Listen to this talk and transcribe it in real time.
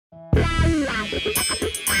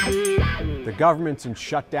The government's in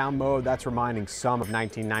shutdown mode. That's reminding some of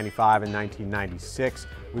 1995 and 1996.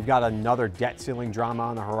 We've got another debt ceiling drama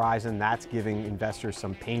on the horizon. That's giving investors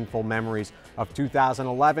some painful memories of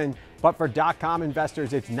 2011. But for dot-com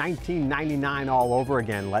investors, it's 1999 all over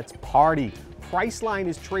again. Let's party. Priceline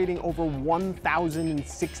is trading over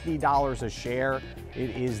 $1,060 a share.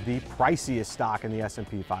 It is the priciest stock in the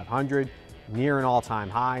S&P 500, near an all-time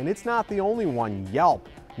high. And it's not the only one. Yelp,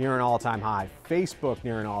 near an all-time high. Facebook,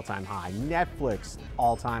 near an all-time high. Netflix,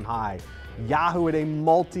 all-time high. Yahoo at a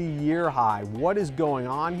multi-year high. What is going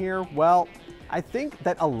on here? Well, I think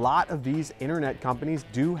that a lot of these internet companies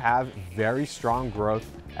do have very strong growth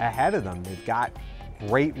ahead of them. They've got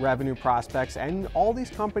great revenue prospects, and all these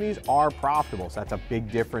companies are profitable. So that's a big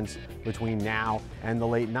difference between now and the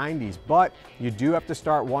late 90s. But you do have to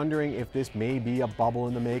start wondering if this may be a bubble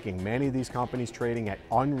in the making. Many of these companies trading at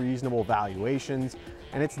unreasonable valuations,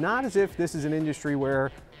 and it's not as if this is an industry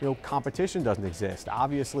where competition doesn't exist.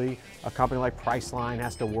 Obviously, a company like Priceline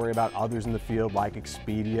has to worry about others in the field like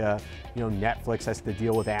Expedia. Netflix has to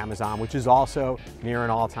deal with Amazon, which is also near an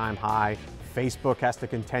all-time high. Facebook has to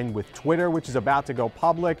contend with Twitter, which is about to go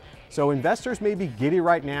public. So investors may be giddy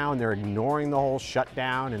right now and they're ignoring the whole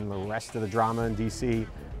shutdown and the rest of the drama in DC.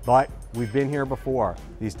 But we've been here before.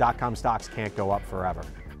 These dot-com stocks can't go up forever.